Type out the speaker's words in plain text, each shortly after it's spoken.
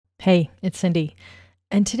Hey, it's Cindy.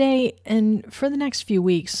 And today, and for the next few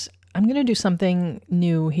weeks, I'm going to do something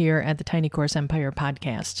new here at the Tiny Course Empire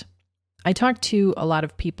podcast. I talk to a lot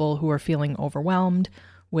of people who are feeling overwhelmed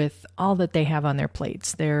with all that they have on their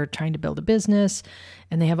plates. They're trying to build a business,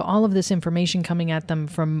 and they have all of this information coming at them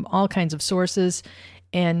from all kinds of sources,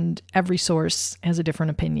 and every source has a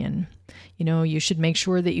different opinion. You know, you should make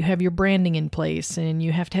sure that you have your branding in place, and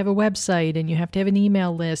you have to have a website, and you have to have an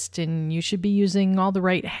email list, and you should be using all the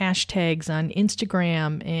right hashtags on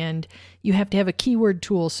Instagram, and you have to have a keyword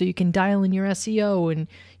tool so you can dial in your SEO, and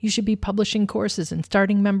you should be publishing courses and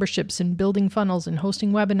starting memberships and building funnels and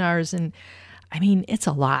hosting webinars. And I mean, it's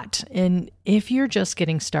a lot. And if you're just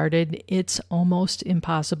getting started, it's almost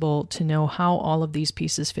impossible to know how all of these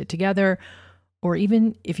pieces fit together, or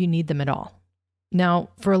even if you need them at all. Now,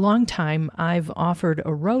 for a long time, I've offered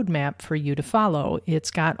a roadmap for you to follow.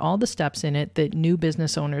 It's got all the steps in it that new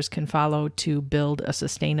business owners can follow to build a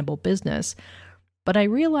sustainable business. But I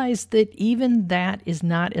realized that even that is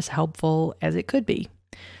not as helpful as it could be.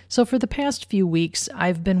 So for the past few weeks,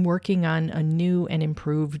 I've been working on a new and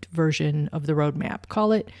improved version of the roadmap.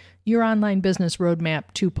 Call it Your Online Business Roadmap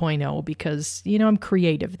 2.0 because, I'm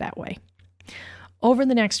creative that way. Over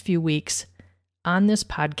the next few weeks, on this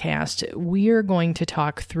podcast, we are going to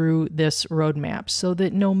talk through this roadmap so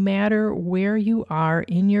that no matter where you are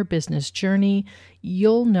in your business journey,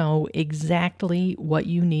 you'll know exactly what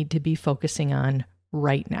you need to be focusing on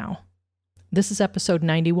right now. This is episode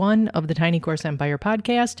 91 of the Tiny Course Empire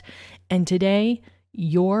podcast, and today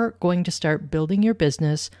you're going to start building your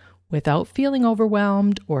business without feeling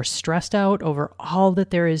overwhelmed or stressed out over all that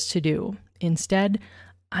there is to do. Instead,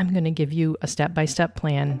 I'm going to give you a step-by-step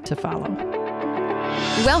plan to follow.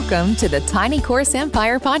 Welcome to the Tiny Course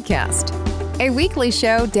Empire podcast, a weekly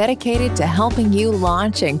show dedicated to helping you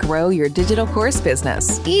launch and grow your digital course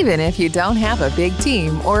business, even if you don't have a big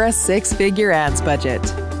team or a six-figure ads budget.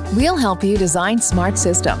 We'll help you design smart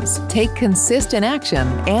systems, take consistent action,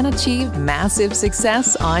 and achieve massive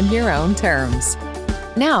success on your own terms.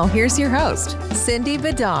 Now, here's your host, Cindy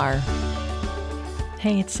Badar.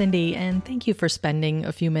 Hey, it's Cindy, and thank you for spending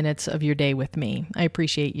a few minutes of your day with me. I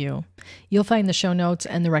appreciate you. You'll find the show notes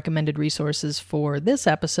and the recommended resources for this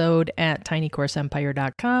episode at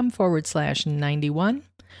tinycourseempire.com/91.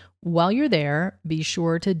 While you're there, be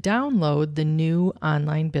sure to download the new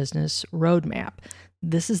online business roadmap.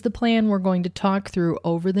 This is the plan we're going to talk through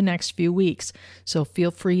over the next few weeks. So feel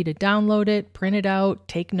free to download it, print it out,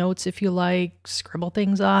 take notes if you like, scribble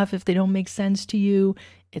things off if they don't make sense to you.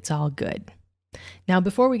 It's all good. Now,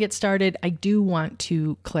 before we get started, I do want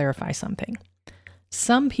to clarify something.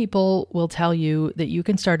 Some people will tell you that you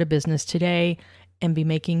can start a business today and be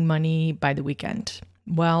making money by the weekend.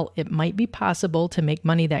 Well, it might be possible to make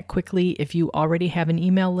money that quickly if you already have an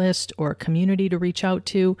email list or a community to reach out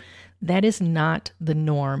to. That is not the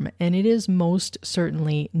norm, and it is most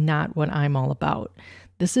certainly not what I'm all about.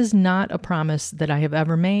 This is not a promise that I have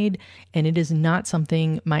ever made, and it is not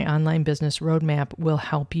something my online business roadmap will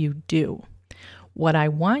help you do. What I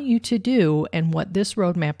want you to do, and what this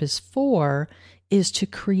roadmap is for, is to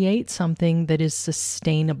create something that is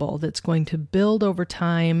sustainable, that's going to build over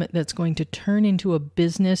time, that's going to turn into a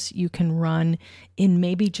business you can run in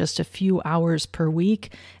maybe just a few hours per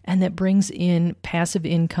week, and that brings in passive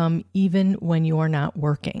income even when you're not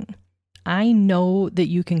working. I know that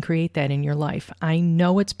you can create that in your life. I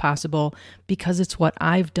know it's possible because it's what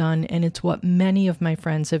I've done, and it's what many of my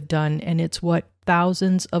friends have done, and it's what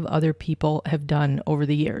thousands of other people have done over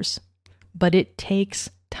the years. But it takes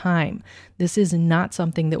time. This is not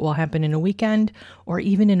something that will happen in a weekend or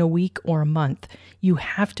even in a week or a month. You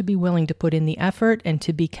have to be willing to put in the effort and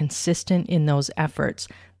to be consistent in those efforts.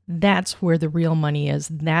 That's where the real money is.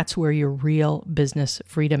 That's where your real business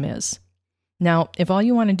freedom is. Now, if all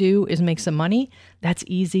you want to do is make some money, that's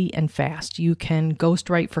easy and fast. You can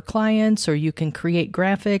ghostwrite for clients, or you can create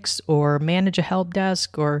graphics, or manage a help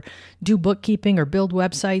desk, or do bookkeeping, or build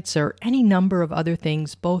websites, or any number of other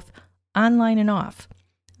things, both online and off.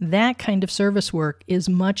 That kind of service work is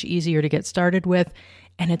much easier to get started with,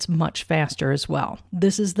 and it's much faster as well.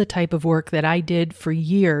 This is the type of work that I did for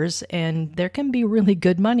years, and there can be really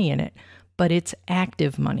good money in it. But it's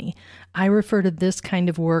active money. I refer to this kind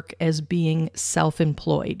of work as being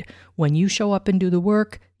self-employed. When you show up and do the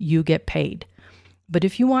work, you get paid. But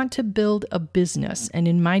if you want to build a business, and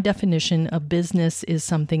in my definition, a business is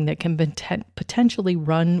something that can potentially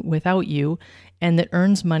run without you and that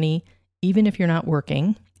earns money even if you're not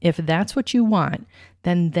working, if that's what you want,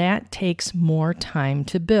 then that takes more time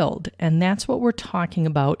to build. And that's what we're talking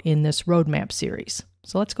about in this roadmap series.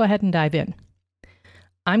 So let's go ahead and dive in.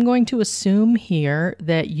 I'm going to assume here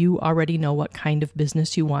that you already know what kind of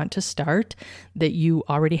business you want to start, that you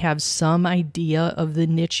already have some idea of the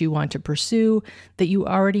niche you want to pursue, that you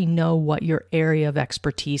already know what your area of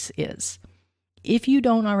expertise is. If you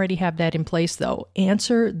don't already have that in place, though,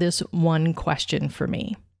 answer this one question for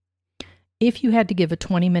me. If you had to give a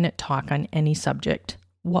 20-minute talk on any subject,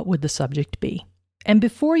 what would the subject be? And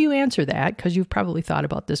before you answer that, because you've probably thought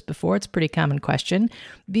about this before, it's a pretty common question,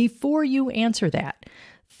 before you answer that,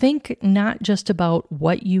 think not just about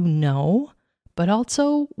what you know, but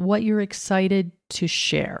also what you're excited to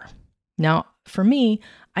share. Now, for me,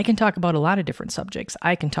 I can talk about a lot of different subjects.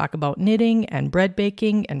 I can talk about knitting and bread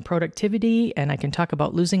baking and productivity, and I can talk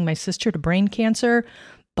about losing my sister to brain cancer,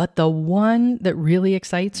 but the one that really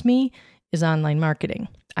excites me is online marketing.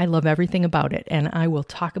 I love everything about it, and I will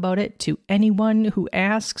talk about it to anyone who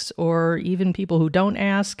asks or even people who don't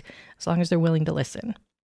ask, as long as they're willing to listen.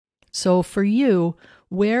 So for you,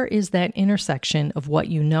 where is that intersection of what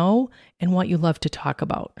you know and what you love to talk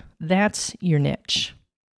about? That's your niche.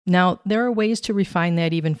 Now, there are ways to refine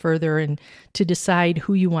that even further and to decide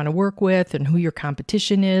who you want to work with and who your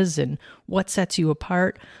competition is and what sets you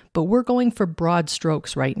apart. But we're going for broad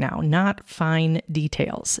strokes right now, not fine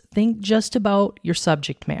details. Think just about your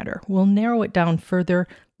subject matter. We'll narrow it down further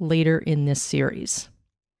later in this series.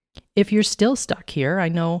 If you're still stuck here, I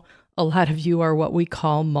know a lot of you are what we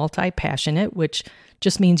call multi-passionate, which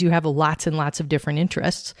just means you have lots and lots of different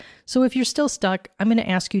interests. So if you're still stuck, I'm going to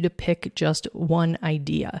ask you to pick just one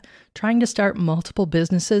idea. Trying to start multiple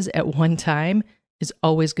businesses at one time is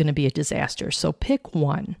always going to be a disaster. So pick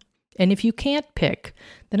one. And if you can't pick,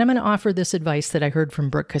 then I'm going to offer this advice that I heard from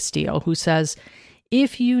Brooke Castillo, who says,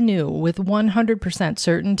 if you knew with 100%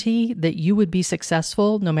 certainty that you would be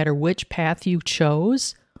successful no matter which path you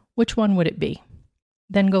chose, which one would it be?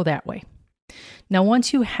 Then go that way. Now,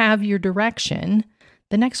 once you have your direction,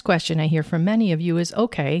 the next question I hear from many of you is,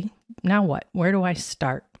 okay, now what? Where do I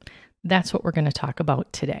start? That's what we're going to talk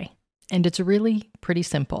about today. And it's really pretty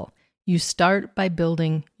simple. You start by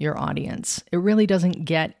building your audience. It really doesn't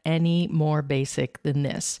get any more basic than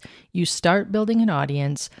this. You start building an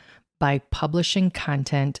audience by publishing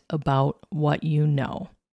content about what you know.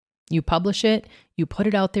 You publish it, you put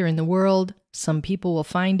it out there in the world. Some people will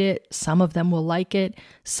find it, some of them will like it,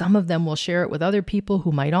 some of them will share it with other people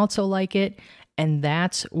who might also like it, and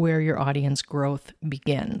that's where your audience growth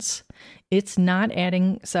begins. It's not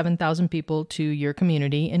adding 7,000 people to your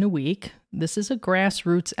community in a week. This is a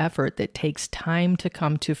grassroots effort that takes time to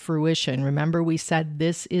come to fruition. Remember, we said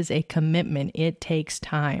this is a commitment. It takes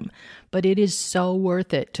time, but it is so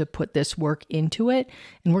worth it to put this work into it.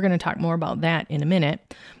 And we're going to talk more about that in a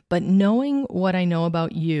minute. But knowing what I know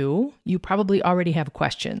about you, you probably already have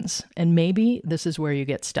questions. And maybe this is where you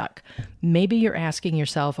get stuck. Maybe you're asking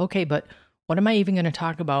yourself, okay, but what am I even going to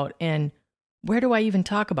talk about? And where do I even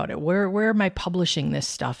talk about it? Where am I publishing this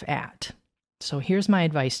stuff at? So here's my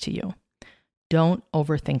advice to you. Don't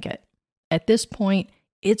overthink it. At this point,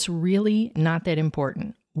 it's really not that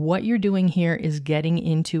important. What you're doing here is getting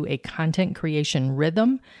into a content creation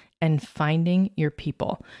rhythm and finding your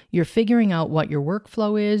people. You're figuring out what your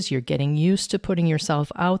workflow is. You're getting used to putting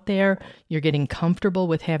yourself out there. You're getting comfortable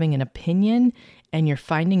with having an opinion, and you're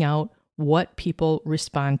finding out what people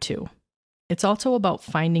respond to. It's also about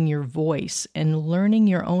finding your voice and learning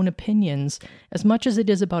your own opinions as much as it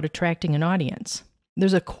is about attracting an audience.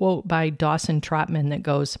 There's a quote by Dawson Trotman that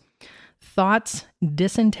goes, "Thoughts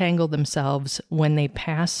disentangle themselves when they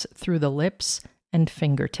pass through the lips and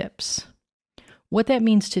fingertips." What that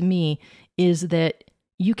means to me is that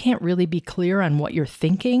you can't really be clear on what you're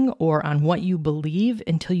thinking or on what you believe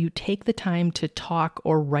until you take the time to talk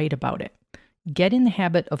or write about it. Get in the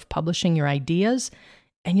habit of publishing your ideas,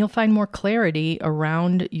 and you'll find more clarity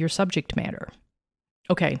around your subject matter.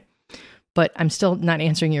 Okay, but I'm still not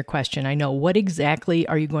answering your question. I know. What exactly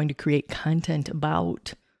are you going to create content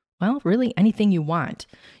about? Well, really anything you want.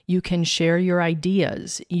 You can share your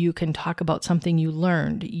ideas. You can talk about something you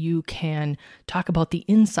learned. You can talk about the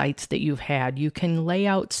insights that you've had. You can lay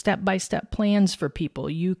out step-by-step plans for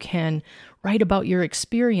people. You can write about your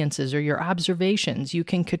experiences or your observations. You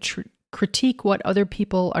can critique what other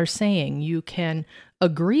people are saying. You can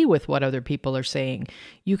agree with what other people are saying.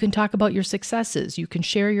 You can talk about your successes. You can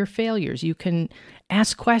share your failures. You can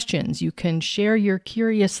ask questions. You can share your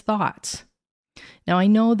curious thoughts. Now, I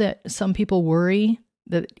know that some people worry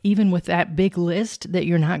that even with that big list that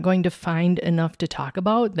you're not going to find enough to talk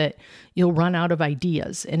about, that you'll run out of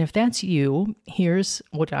ideas. And if that's you, here's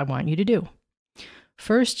what I want you to do.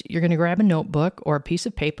 First, you're going to grab a notebook or a piece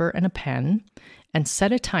of paper and a pen and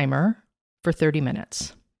set a timer for 30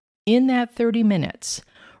 minutes. In that 30 minutes,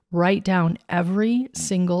 Write down every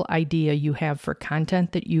single idea you have for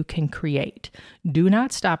content that you can create. Do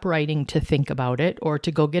not stop writing to think about it or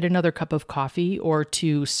to go get another cup of coffee or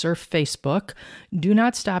to surf Facebook. Do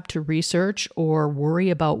not stop to research or worry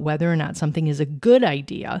about whether or not something is a good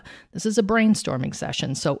idea. This is a brainstorming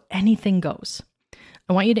session, so anything goes.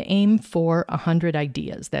 I want you to aim for 100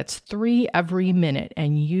 ideas. That's 3 every minute,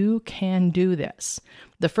 and you can do this.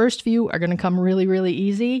 The first few are going to come really, really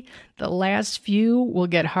easy. The last few will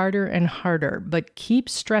get harder and harder, but keep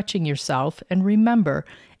stretching yourself. And remember,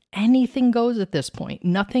 anything goes at this point.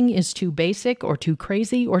 Nothing is too basic or too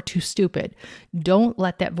crazy or too stupid. Don't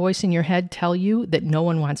let that voice in your head tell you that no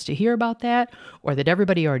one wants to hear about that or that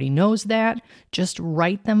everybody already knows that. Just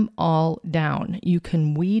write them all down. You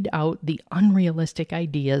can weed out the unrealistic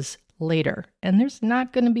ideas later, and there's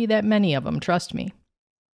not going to be that many of them, trust me.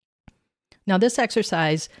 Now, this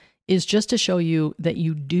exercise is just to show you that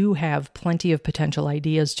you do have plenty of potential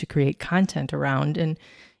ideas to create content around, and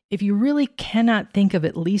if you really cannot think of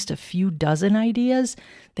at least a few dozen ideas,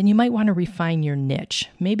 then you might want to refine your niche.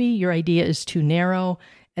 Maybe your idea is too narrow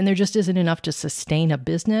and there just isn't enough to sustain a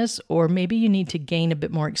business, or maybe you need to gain a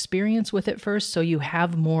bit more experience with it first so you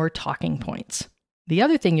have more talking points. The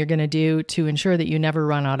other thing you're going to do to ensure that you never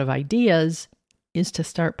run out of ideas is to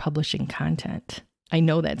start publishing content. I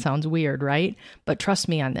know that sounds weird, right? But trust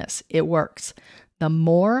me on this, it works. The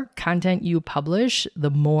more content you publish,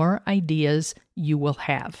 the more ideas you will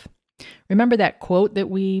have. Remember that quote that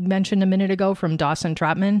we mentioned a minute ago from Dawson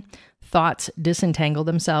Trotman? Thoughts disentangle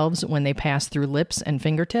themselves when they pass through lips and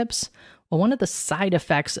fingertips. Well, one of the side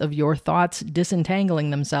effects of your thoughts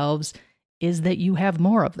disentangling themselves is that you have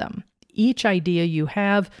more of them. Each idea you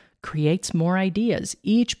have creates more ideas.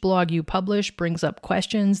 Each blog you publish brings up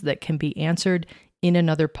questions that can be answered in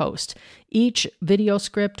another post. Each video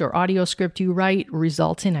script or audio script you write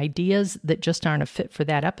results in ideas that just aren't a fit for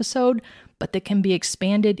that episode, but that can be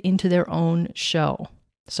expanded into their own show.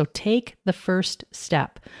 So take the first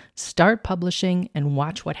step. Start publishing and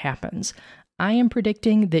watch what happens. I am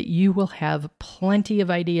predicting that you will have plenty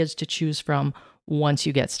of ideas to choose from once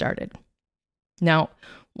you get started. Now,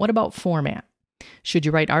 what about format? Should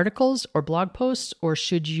you write articles or blog posts, or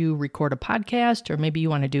should you record a podcast, or maybe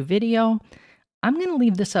you want to do video? I'm going to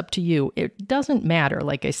leave this up to you. It doesn't matter,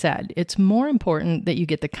 like I said. It's more important that you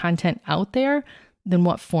get the content out there than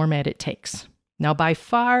what format it takes. Now, by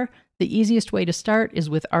far, the easiest way to start is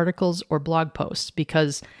with articles or blog posts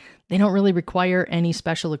because they don't really require any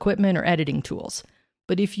special equipment or editing tools.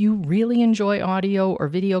 But if you really enjoy audio or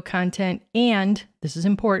video content, and this is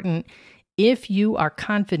important, if you are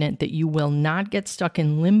confident that you will not get stuck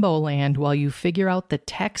in limbo land while you figure out the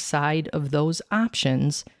tech side of those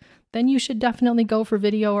options, then you should definitely go for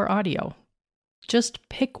video or audio. Just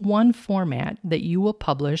pick one format that you will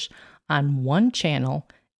publish on one channel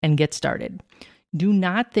and get started. Do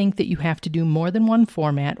not think that you have to do more than one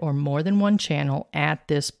format or more than one channel at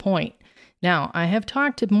this point. Now, I have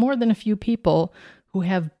talked to more than a few people who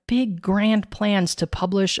have big, grand plans to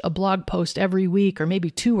publish a blog post every week, or maybe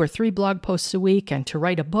 2 or 3 blog posts a week, and to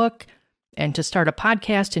write a book, and to start a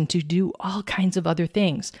podcast, and to do all kinds of other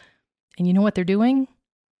things. And you know what they're doing?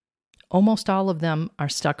 Almost all of them are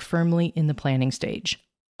stuck firmly in the planning stage.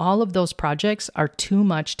 All of those projects are too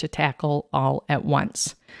much to tackle all at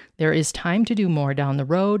once. There is time to do more down the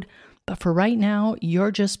road, but for right now,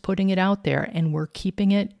 you're just putting it out there and we're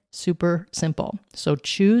keeping it super simple. So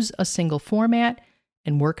choose a single format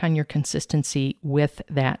and work on your consistency with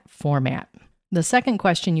that format. The second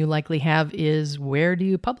question you likely have is, where do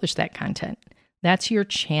you publish that content? That's your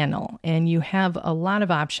channel, and you have a lot of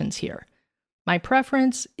options here. My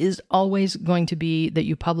preference is always going to be that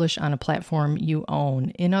you publish on a platform you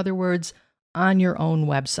own. In other words, on your own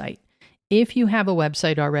website. If you have a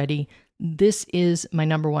website already, this is my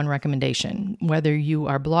number one recommendation. Whether you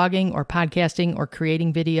are blogging or podcasting or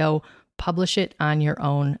creating video, publish it on your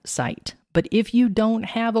own site. But if you don't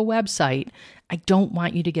have a website, I don't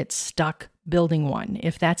want you to get stuck building one.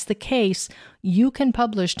 If that's the case, you can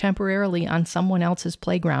publish temporarily on someone else's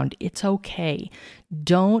playground. It's okay.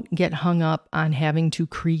 Don't get hung up on having to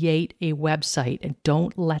create a website, and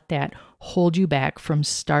don't let that hold you back from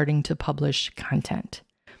starting to publish content.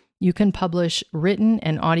 You can publish written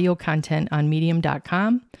and audio content on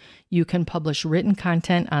medium.com. You can publish written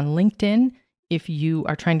content on LinkedIn if you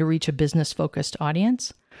are trying to reach a business-focused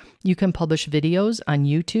audience. You can publish videos on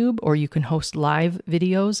YouTube, or you can host live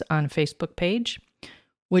videos on a Facebook page,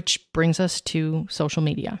 which brings us to social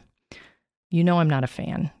media. You know I'm not a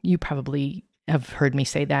fan. You probably have heard me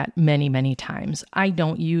say that many, many times. I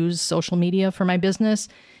don't use social media for my business.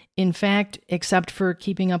 In fact, except for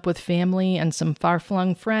keeping up with family and some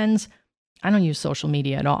far-flung friends, I don't use social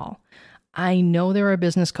media at all. I know there are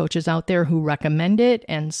business coaches out there who recommend it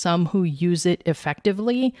and some who use it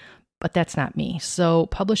effectively, but that's not me. So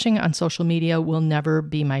publishing on social media will never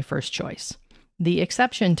be my first choice. The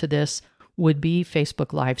exception to this would be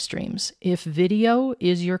Facebook live streams. If video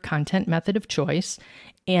is your content method of choice,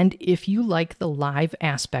 and if you like the live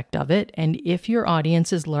aspect of it, and if your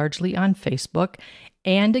audience is largely on Facebook,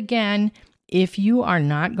 and again, if you are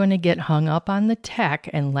not going to get hung up on the tech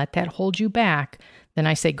and let that hold you back, then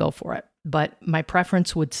I say go for it. But my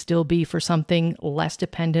preference would still be for something less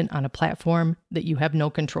dependent on a platform that you have no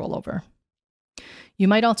control over. You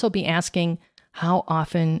might also be asking, how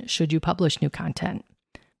often should you publish new content?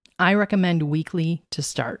 I recommend weekly to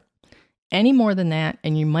start. Any more than that,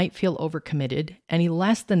 and you might feel overcommitted. Any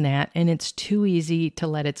less than that, and it's too easy to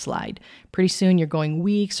let it slide. Pretty soon you're going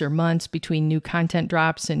weeks or months between new content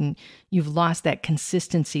drops, and you've lost that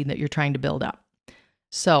consistency that you're trying to build up.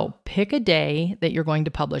 So pick a day that you're going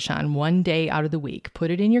to publish on, one day out of the week.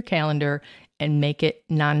 Put it in your calendar and make it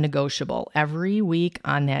non-negotiable. Every week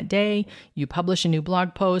on that day, you publish a new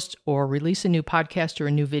blog post or release a new podcast or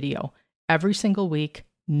a new video. Every single week,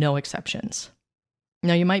 no exceptions.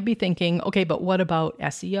 Now you might be thinking, okay, but what about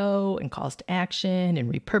SEO and calls to action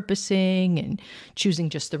and repurposing and choosing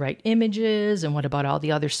just the right images? And what about all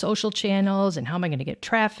the other social channels? And how am I going to get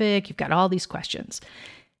traffic? You've got all these questions.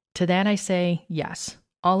 To that I say, yes,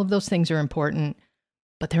 all of those things are important,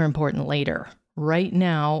 but they're important later. Right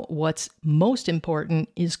now, what's most important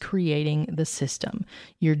is creating the system.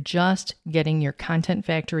 You're just getting your content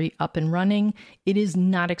factory up and running. It is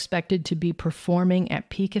not expected to be performing at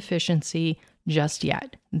peak efficiency just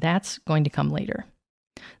yet. That's going to come later.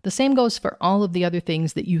 The same goes for all of the other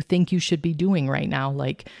things that you think you should be doing right now,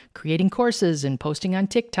 like creating courses and posting on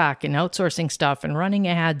TikTok and outsourcing stuff and running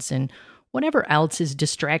ads and whatever else is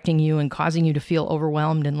distracting you and causing you to feel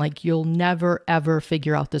overwhelmed and like you'll never, ever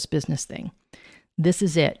figure out this business thing. This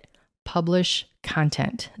is it. Publish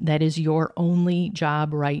content. That is your only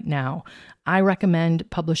job right now. I recommend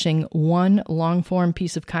publishing one long-form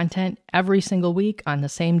piece of content every single week on the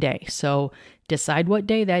same day. So decide what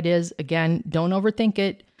day that is. Again, don't overthink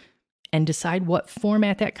it, and decide what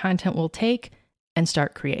format that content will take and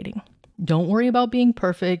start creating. Don't worry about being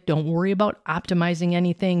perfect. Don't worry about optimizing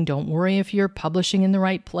anything. Don't worry if you're publishing in the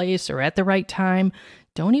right place or at the right time.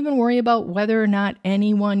 Don't even worry about whether or not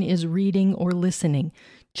anyone is reading or listening.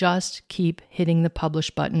 Just keep hitting the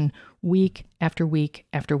publish button week after week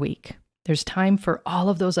after week. There's time for all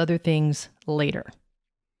of those other things later.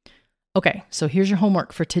 Okay, so here's your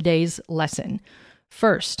homework for today's lesson.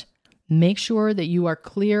 First, make sure that you are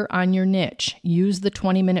clear on your niche. Use the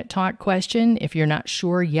 20-minute talk question if you're not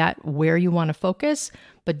sure yet where you want to focus,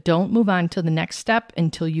 but don't move on to the next step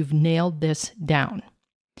until you've nailed this down.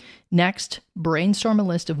 Next, brainstorm a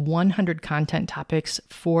list of 100 content topics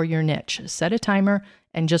for your niche. Set a timer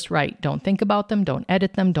and just write. Don't think about them, don't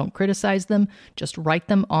edit them, don't criticize them, just write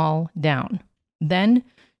them all down. Then,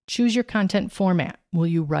 choose your content format. Will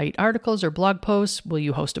you write articles or blog posts? Will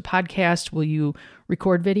you host a podcast? Will you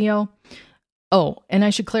record video? Oh, and I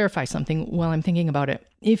should clarify something while I'm thinking about it.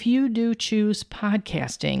 If you do choose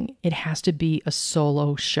podcasting, it has to be a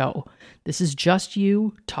solo show. This is just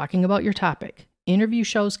you talking about your topic. Interview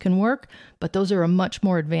shows can work, but those are a much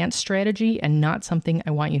more advanced strategy and not something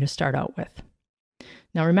I want you to start out with.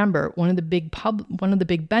 Now remember, one of the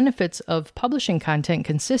big benefits of publishing content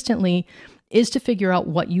consistently is to figure out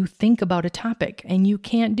what you think about a topic, and you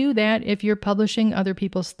can't do that if you're publishing other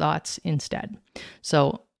people's thoughts instead.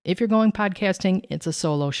 So if you're going podcasting, it's a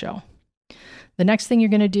solo show. The next thing you're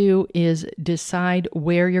going to do is decide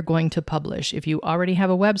where you're going to publish. If you already have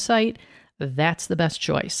a website, that's the best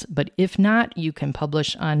choice. But if not, you can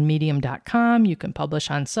publish on medium.com, you can publish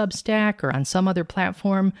on Substack or on some other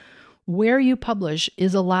platform. Where you publish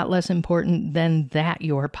is a lot less important than that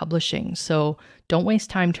you're publishing. So don't waste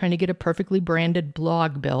time trying to get a perfectly branded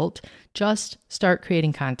blog built. Just start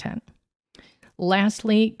creating content.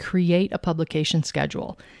 Lastly, create a publication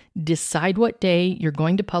schedule. Decide what day you're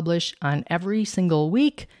going to publish on every single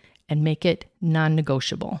week and make it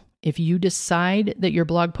non-negotiable. If you decide that your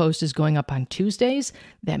blog post is going up on Tuesdays,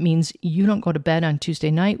 that means you don't go to bed on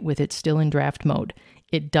Tuesday night with it still in draft mode.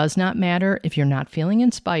 It does not matter if you're not feeling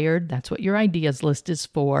inspired. That's what your ideas list is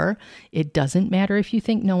for. It doesn't matter if you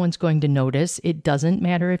think no one's going to notice. It doesn't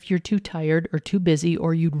matter if you're too tired or too busy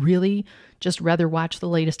or you'd really just rather watch the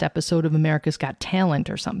latest episode of America's Got Talent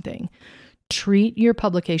or something. Treat your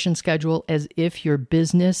publication schedule as if your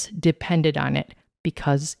business depended on it,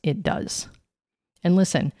 because it does. And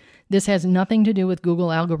listen, this has nothing to do with Google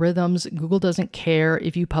algorithms. Google doesn't care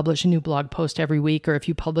if you publish a new blog post every week or if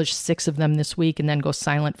you publish 6 of them this week and then go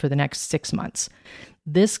silent for the next 6 months.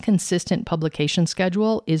 This consistent publication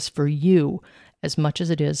schedule is for you as much as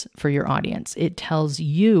it is for your audience. It tells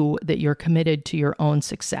you that you're committed to your own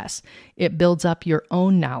success. It builds up your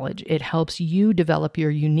own knowledge. It helps you develop your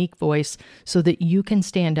unique voice so that you can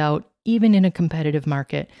stand out even in a competitive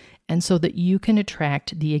market, and so that you can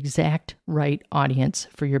attract the exact right audience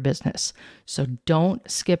for your business. So don't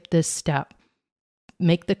skip this step.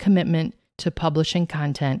 Make the commitment to publishing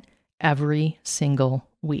content every single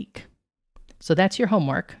week. So that's your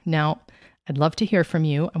homework. Now, I'd love to hear from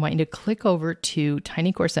you. I want you to click over to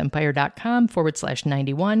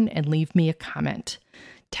tinycourseempire.com/91 and leave me a comment.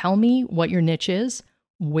 Tell me what your niche is,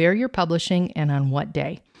 where you're publishing, and on what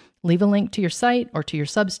day. Leave a link to your site or to your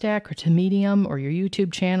Substack or to Medium or your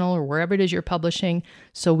YouTube channel or wherever it is you're publishing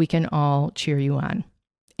so we can all cheer you on.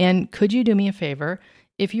 And could you do me a favor?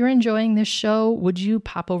 If you're enjoying this show, would you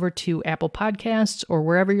pop over to Apple Podcasts or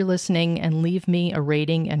wherever you're listening and leave me a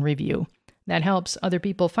rating and review? That helps other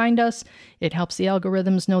people find us. It helps the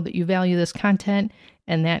algorithms know that you value this content,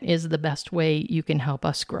 and that is the best way you can help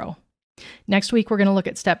us grow. Next week, we're going to look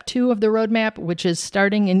at step 2 of the roadmap, which is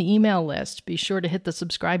starting an email list. Be sure to hit the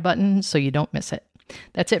subscribe button so you don't miss it.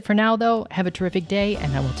 That's it for now, though. Have a terrific day,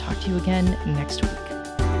 and I will talk to you again next week.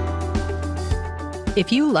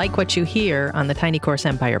 If you like what you hear on the Tiny Course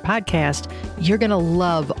Empire podcast, you're going to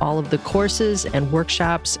love all of the courses and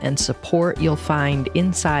workshops and support you'll find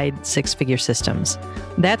inside Six Figure Systems.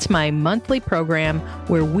 That's my monthly program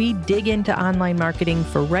where we dig into online marketing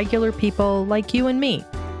for regular people like you and me.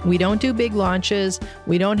 We don't do big launches,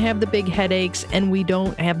 we don't have the big headaches, and we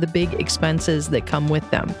don't have the big expenses that come with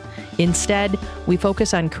them. Instead, we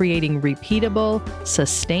focus on creating repeatable,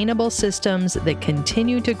 sustainable systems that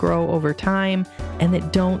continue to grow over time and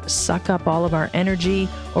that don't suck up all of our energy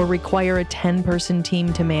or require a 10-person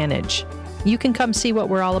team to manage. You can come see what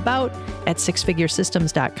we're all about at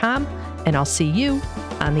sixfiguresystems.com, and I'll see you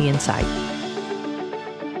on the inside.